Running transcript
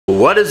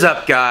What is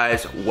up,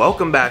 guys?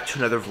 Welcome back to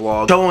another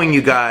vlog showing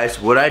you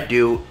guys what I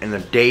do in the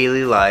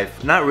daily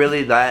life. Not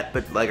really that,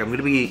 but like I'm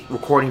gonna be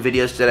recording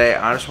videos today.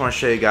 I just want to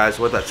show you guys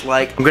what that's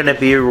like. I'm gonna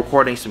be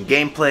recording some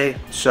gameplay,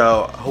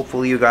 so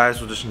hopefully you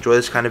guys will just enjoy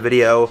this kind of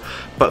video.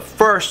 But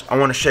first, I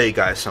want to show you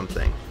guys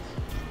something.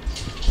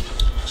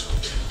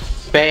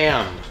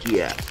 Bam!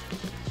 Yeah.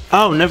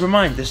 Oh, never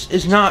mind. This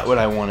is not what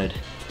I wanted.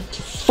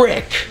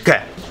 Frick!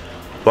 Okay.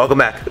 Welcome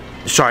back.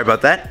 Sorry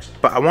about that.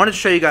 But I wanted to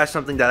show you guys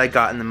something that I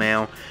got in the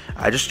mail.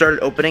 I just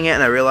started opening it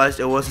and I realized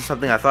it wasn't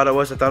something I thought it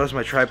was. I thought it was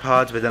my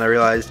tripods, but then I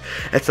realized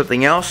it's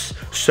something else.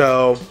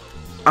 So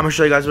I'm gonna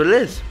show you guys what it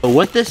is. But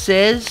what this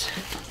is,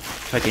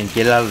 if I can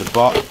get it out of the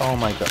box. Oh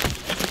my god.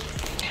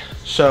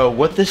 So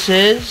what this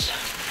is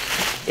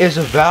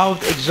a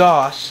valved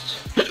exhaust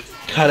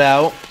cut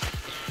out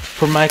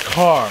for my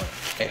car.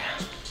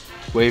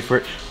 Wait for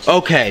it.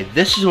 Okay,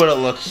 this is what it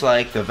looks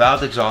like, the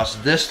valved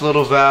exhaust. This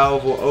little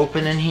valve will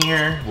open in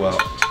here, well,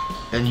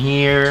 in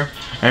here,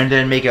 and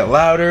then make it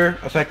louder,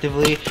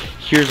 effectively.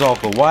 Here's all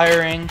the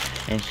wiring,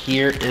 and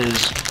here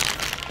is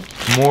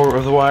more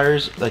of the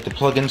wires, like the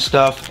plug-in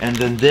stuff, and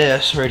then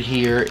this right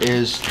here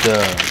is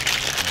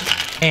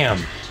the,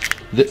 damn.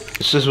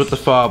 This is what the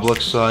fob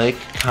looks like,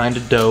 kinda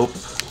dope,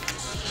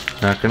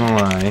 not gonna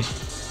lie.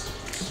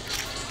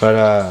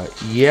 But,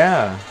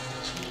 yeah,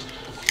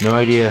 no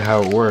idea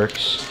how it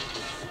works.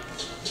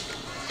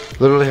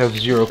 Literally have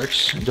zero. Do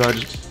I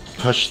just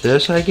push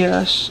this, I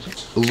guess?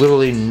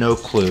 Literally no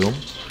clue.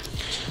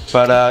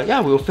 But yeah,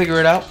 we'll figure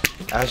it out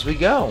as we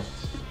go.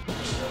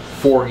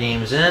 4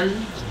 games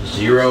in,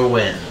 0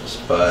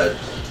 wins, but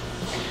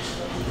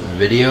the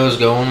video's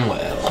going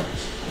well.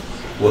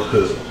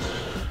 Woohoo.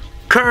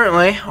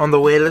 Currently on the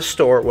way to the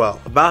store,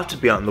 well, about to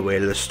be on the way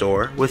to the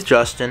store with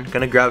Justin,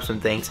 gonna grab some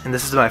things, and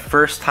this is my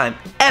first time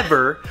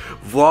ever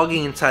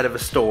vlogging inside of a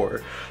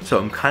store, so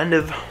I'm kind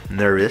of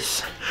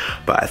nervous,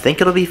 but I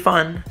think it'll be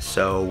fun.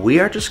 So we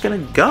are just gonna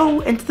go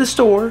into the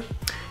store,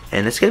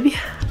 and it's gonna be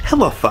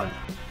hella fun.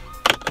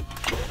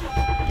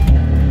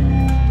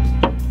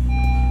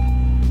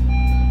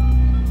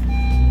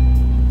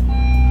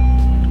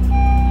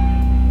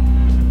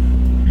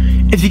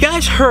 If you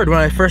guys heard when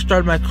I first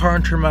started my car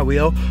and turned my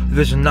wheel,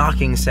 there's a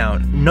knocking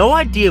sound. No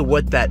idea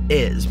what that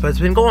is, but it's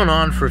been going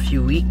on for a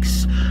few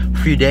weeks, a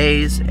few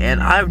days,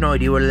 and I have no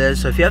idea what it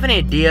is. So if you have any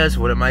ideas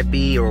what it might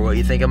be or what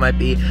you think it might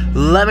be,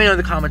 let me know in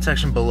the comment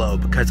section below,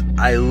 because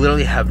I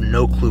literally have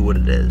no clue what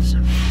it is.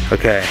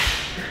 Okay,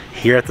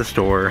 here at the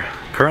store,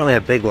 currently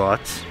at Big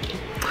Lots,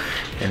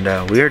 and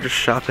we are just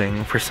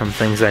shopping for some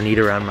things I need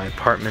around my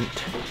apartment.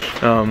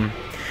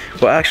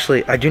 Well,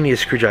 actually, I do need a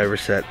screwdriver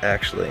set,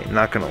 actually,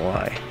 not gonna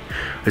lie.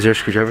 Is there a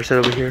screwdriver set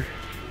over here?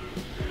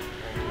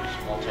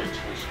 Multiple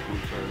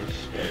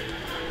screwdrivers.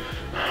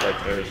 Right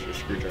there's the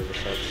screwdriver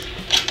sets.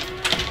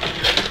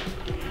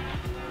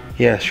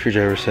 Yeah,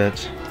 screwdriver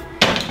sets.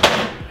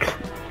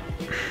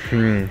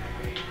 This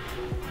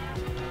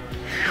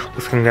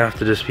I'm gonna have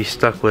to just be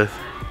stuck with.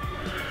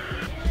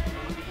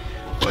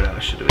 What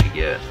else should we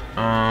get?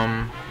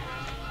 We're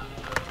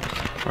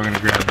gonna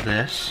grab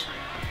this.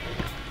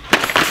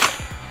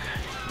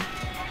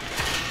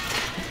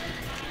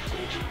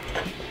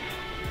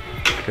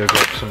 Go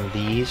grab some of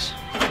these.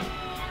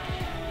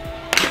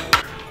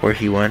 Where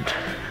he went.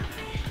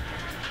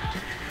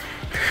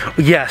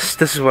 Yes,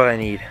 this is what I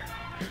need.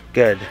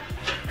 Good.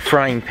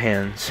 Frying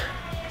pans.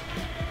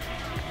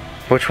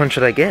 Which one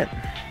should I get?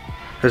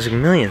 There's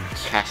millions.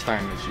 Cast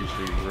iron is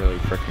usually really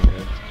freaking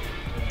good.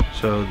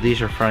 So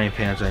these are frying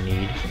pans I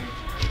need.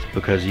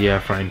 Because yeah,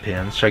 frying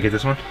pans. Should I get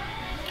this one?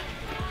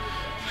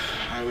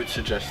 I would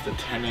suggest the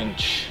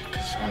 10-inch,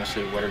 because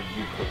honestly, what are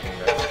you cooking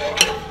that's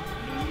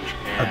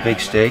fine? A big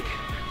steak.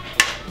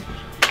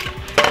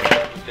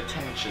 The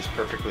 10-inch is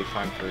perfectly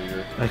fine for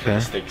your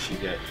steaks you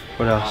get.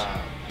 What else?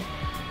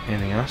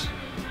 Anything else?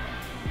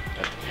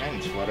 That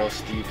depends. What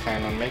else do you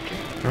plan on making?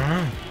 I don't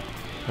know.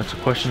 That's a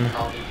question.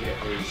 Probably get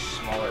a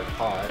smaller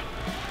pot.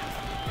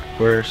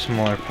 Where's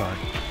smaller pot?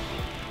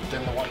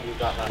 Than the one you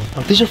got last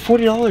time. Oh, these are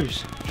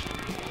 $40.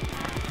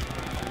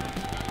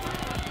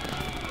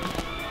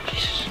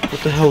 Jesus,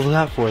 what the hell was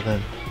that for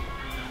then?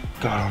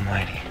 God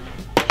almighty.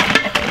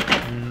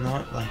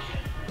 Not like.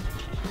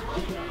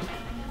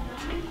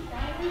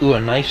 Ooh, a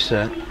knife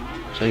set.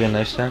 Should I get a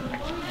knife set?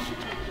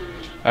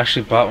 I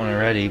actually bought one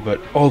already,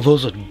 but oh,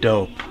 those look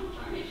dope.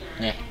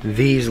 Yeah.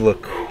 These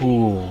look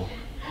cool.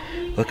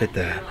 Look at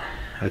that.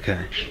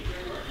 Okay.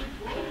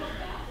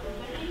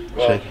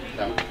 Well,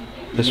 no.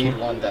 This You need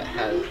one? one that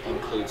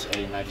includes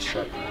a knife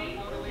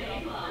sharpener.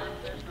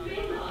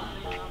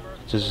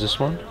 Does this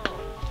one?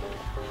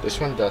 This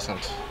one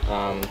doesn't.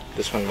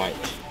 This one might.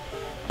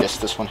 Yes,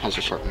 this one has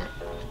a sharpener.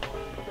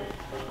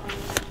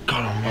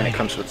 God almighty. And it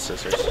comes with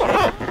scissors.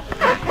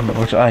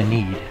 Which I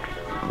need.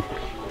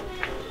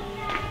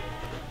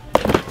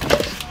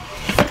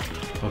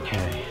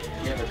 Okay.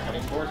 You have a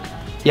cutting board?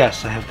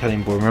 Yes, I have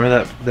cutting board.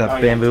 Remember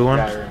that bamboo one?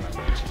 Yeah, I remember.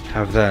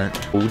 Have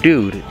that. Oh,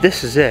 dude,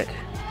 this is it.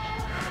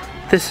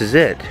 This is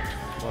it.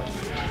 What?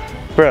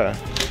 Bruh.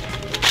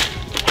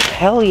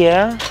 Hell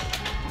yeah.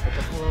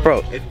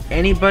 Bro, if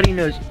anybody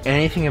knows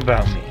anything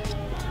about me,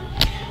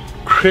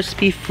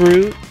 crispy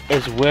fruit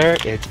is where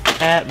it's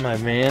at, my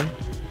man.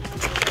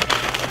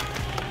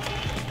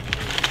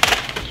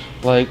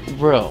 Like,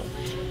 bro.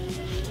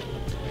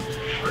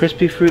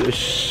 Crispy fruit is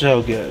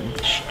so good.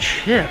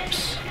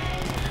 Chips.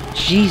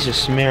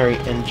 Jesus, Mary,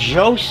 and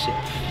Joseph.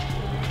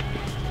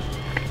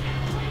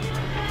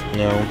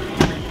 No.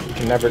 You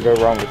can never go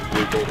wrong with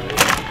blue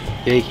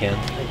Gatorade. Yeah, you can.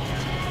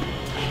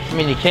 I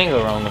mean, you can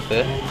go wrong with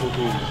it.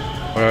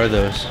 What are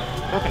those?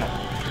 Coconut.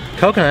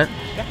 Coconut?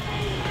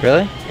 Yeah.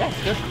 Really? Yeah,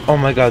 it's good. Oh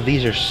my god,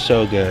 these are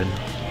so good.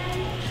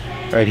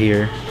 Right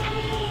here.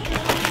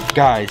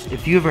 Guys,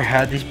 if you ever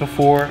had these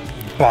before,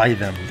 buy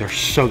them. They're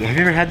so good. Have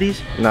you ever had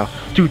these? No.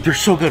 Dude, they're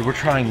so good. We're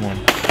trying one.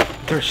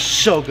 They're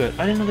so good.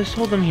 I didn't know they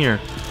sold them here.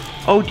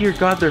 Oh dear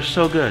god, they're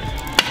so good.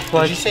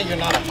 Like, did you say you're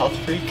not a health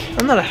freak?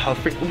 I'm not a health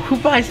freak. Who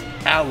buys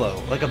aloe?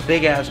 Like a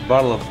big ass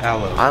bottle of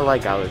aloe. I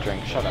like aloe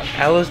drink. Shut up.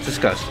 Aloe's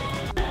disgusting.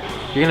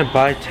 You're gonna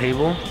buy a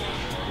table?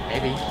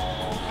 Maybe.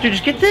 Dude,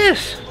 just get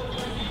this.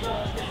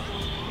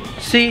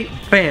 See?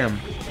 Bam.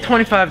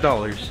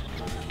 $25.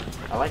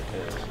 I like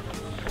this.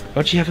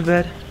 Don't you have a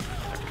bed?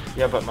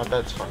 Yeah, but my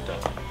bed's fucked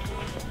up.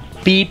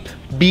 Beep,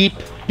 beep,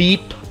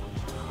 beep.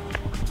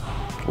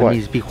 What?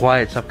 Please be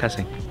quiet, stop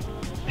cussing.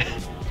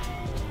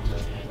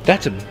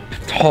 That's a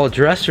tall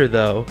dresser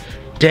though.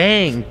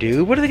 Dang,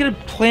 dude. What are they gonna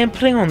plan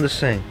putting on this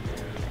thing?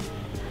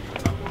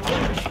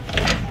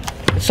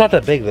 It's not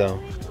that big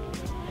though.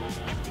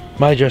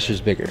 My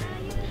dresser's bigger.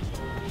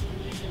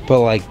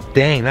 But like,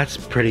 dang, that's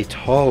pretty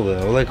tall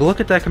though. Like, look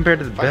at that compared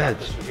to the If I got beds.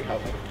 this, would you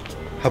help me?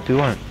 Help you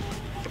what?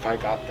 If I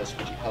got this,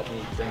 would you help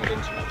me bring it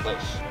into my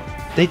place?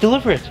 They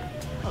deliver it.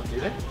 Oh, do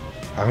they?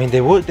 I mean,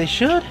 they would. They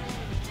should.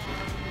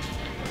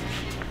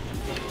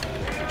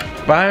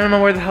 But I don't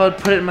know where the hell I'd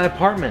put it in my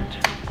apartment.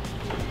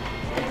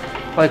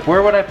 Like,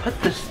 where would I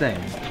put this thing?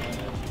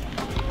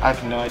 I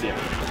have no idea.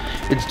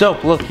 It's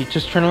dope. Look, you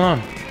just turn it on.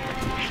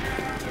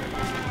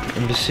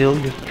 Imbecile,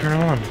 you turn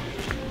it on.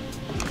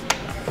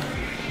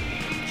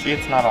 See,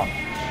 it's not on.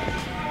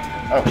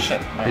 Oh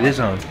shit. It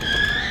is on.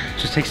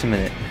 Just takes a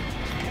minute.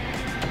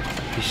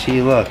 You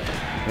see, look.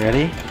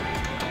 Ready?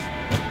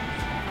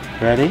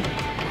 Ready?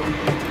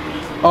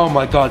 Oh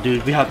my god,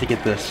 dude, we have to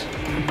get this.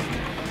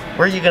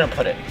 Where are you gonna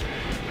put it?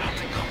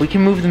 We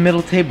can move the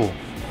middle table.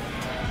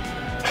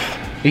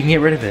 We can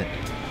get rid of it.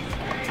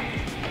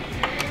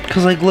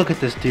 Cause like, look at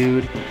this,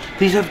 dude.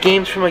 These have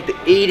games from like the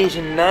 80s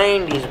and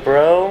 90s,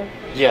 bro.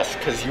 Yes,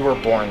 because you were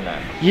born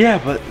then. Yeah,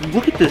 but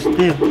look at this.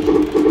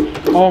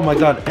 Oh my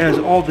god, it has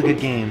all the good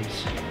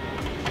games.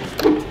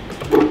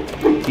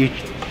 You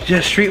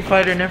just Street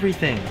Fighter and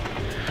everything.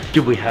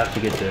 Dude, we have to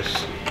get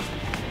this.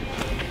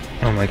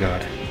 Oh my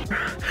god.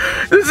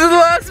 This is the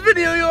last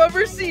video you'll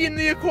ever see in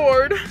the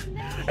Accord.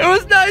 It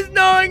was nice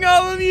knowing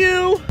all of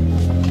you.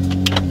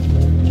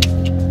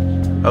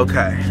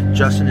 Okay,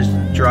 Justin is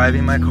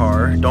driving my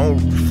car. Don't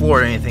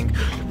floor anything.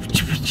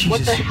 Jesus.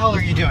 What the hell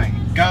are you doing?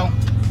 Go.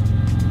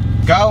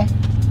 Go.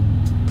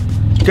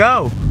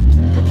 Go.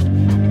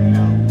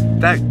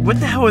 What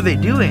the hell are they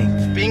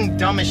doing? Being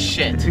dumb as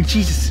shit.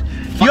 Jesus.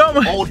 You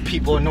almost, old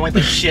people annoy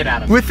the shit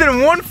out of me.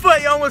 Within 1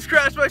 foot, you almost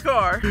crashed my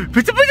car.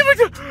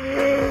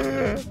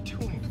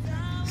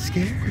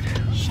 Scared?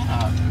 Shut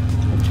up.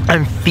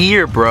 I'm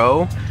fear,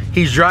 bro.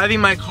 He's driving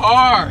my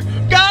car.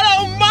 God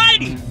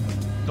almighty!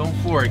 Don't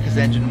floor it, because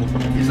the engine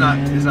is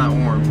not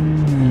warm.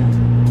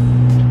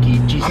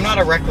 Jesus. I'm not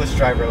a reckless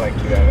driver like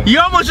you, Evan. You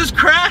almost just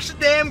crashed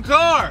the damn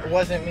car. It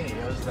wasn't me,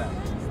 it was them.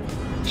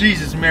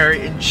 Jesus,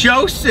 Mary, and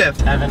Joseph.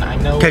 Evan, I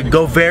know. Okay,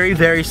 go very,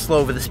 very slow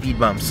over the speed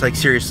bumps. Like,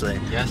 seriously.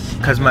 Yes.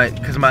 Because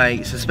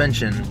my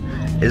suspension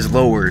is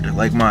lowered,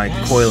 like my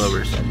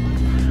coilovers.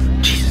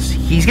 Jesus,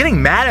 he's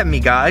getting mad at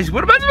me, guys.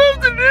 What am I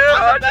supposed to do?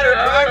 I'm a better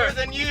driver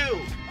than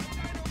you.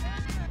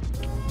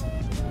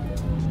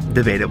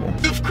 Debatable.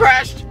 You've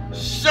crashed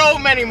so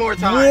many more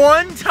times.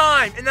 One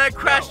time, and I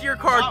crashed your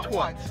car Not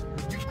twice. once.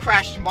 You've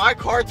crashed my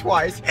car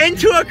twice.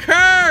 Into a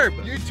curb.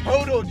 You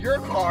totaled your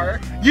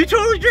car. You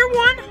totaled your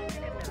one?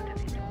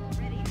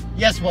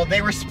 Yes, well,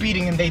 they were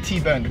speeding and they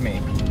T-boned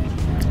me.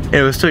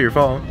 It was still your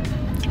fault.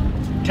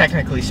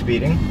 Technically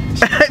speeding.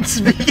 Yeah,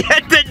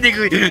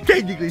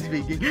 technically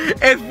speaking.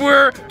 If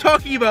we're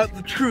talking about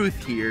the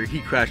truth here,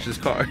 he crashed his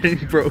car and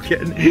he broke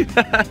it.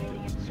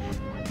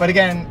 But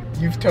again,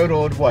 you've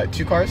totaled what,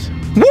 2 cars?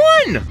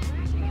 One!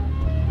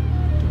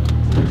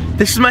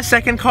 This is my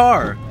second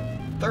car.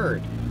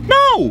 3rd.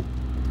 No!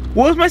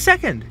 What was my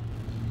second?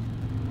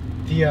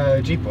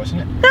 The Jeep,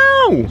 wasn't it?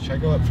 No! Should I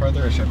go up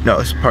farther or should I? No,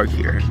 let's park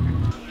here.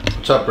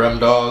 What's up, Rem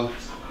Dog?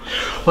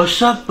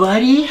 What's up,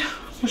 buddy?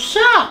 What's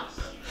up?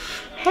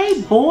 Hey,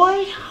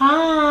 boy.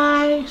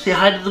 Hi. Say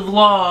hi to the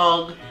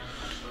vlog.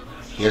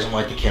 He doesn't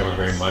like the camera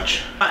very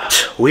much.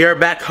 But we are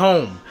back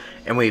home,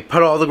 and we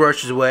put all the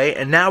groceries away,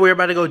 and now we're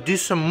about to go do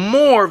some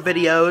more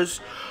videos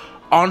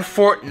on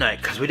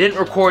Fortnite, because we didn't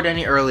record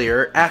any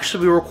earlier.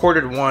 Actually, we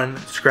recorded one.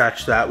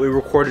 Scratch that. We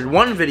recorded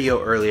one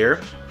video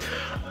earlier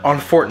on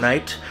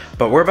Fortnite,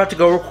 but we're about to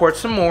go record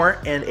some more,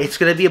 and it's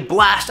gonna be a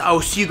blast. I will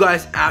see you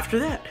guys after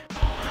that.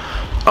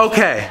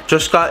 Okay,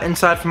 just got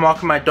inside from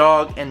walking my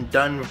dog and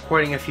done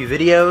recording a few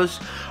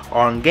videos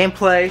on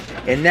gameplay,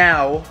 and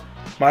now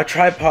my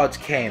tripods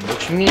came,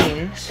 which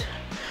means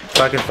if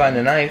I can find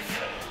a knife,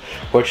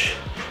 which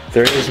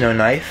there is no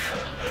knife,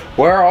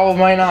 where are all of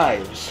my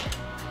knives?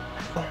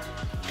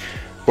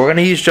 We're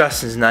gonna use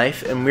Justin's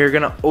knife and we're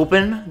gonna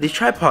open these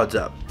tripods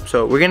up.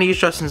 So we're gonna use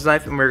Justin's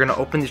knife and we're gonna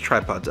open these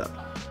tripods up.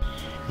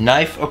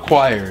 Knife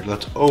acquired.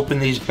 Let's open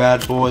these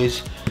bad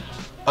boys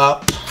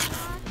up.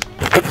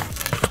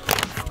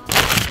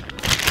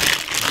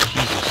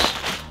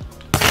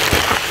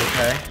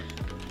 Okay.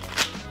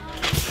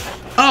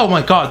 Oh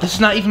my god, this is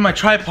not even my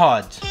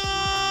tripods.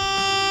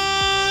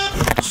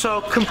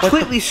 So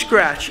completely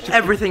scratch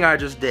everything I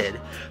just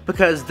did,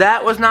 because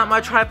that was not my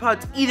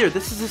tripods either.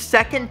 This is the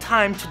second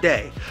time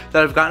today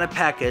that I've gotten a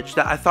package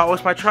that I thought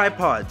was my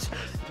tripods.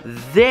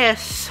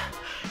 This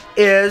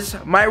is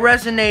my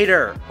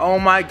resonator. Oh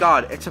my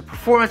god, it's a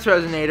performance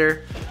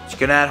resonator. It's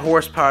gonna add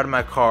horsepower to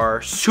my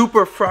car.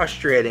 Super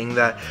frustrating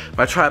that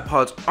my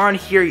tripods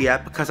aren't here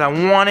yet because I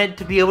wanted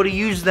to be able to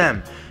use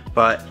them.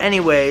 But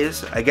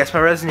anyways, I guess my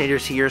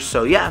resonator's here,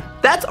 so yeah,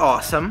 that's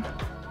awesome.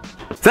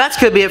 That's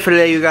gonna be it for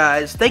today, you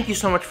guys. Thank you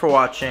so much for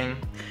watching.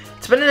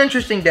 It's been an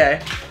interesting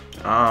day.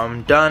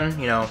 Done,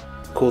 you know,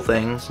 cool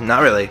things.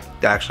 Not really,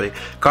 actually.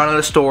 Gone to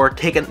the store,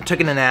 taken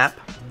a nap.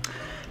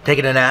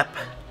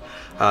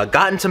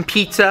 Gotten some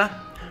pizza.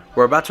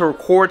 We're about to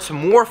record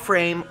some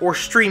Warframe or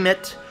stream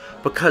it,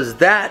 because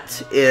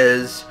that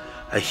is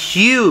a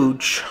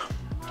huge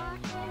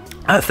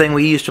thing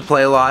we used to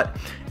play a lot,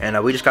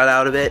 and we just got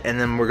out of it, and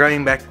then we're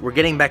getting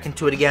back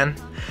into it again.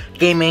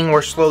 Gaming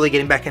we're slowly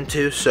getting back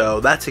into, so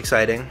that's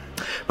exciting.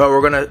 But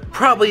we're gonna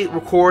probably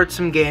record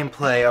some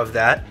gameplay of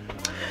that,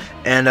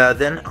 and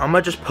then I'm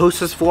gonna just post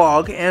this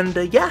vlog,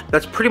 and yeah,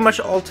 that's pretty much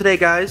all today,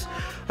 guys.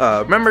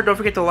 Remember, don't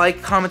forget to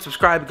like, comment,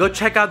 subscribe. Go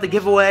check out the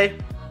giveaway,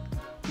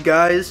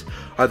 guys.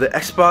 The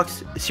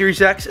Xbox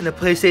Series X and the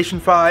PlayStation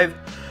 5.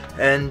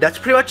 And that's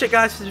pretty much it,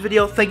 guys, for this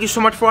video. Thank you so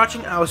much for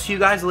watching. I will see you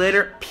guys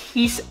later.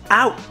 Peace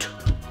out.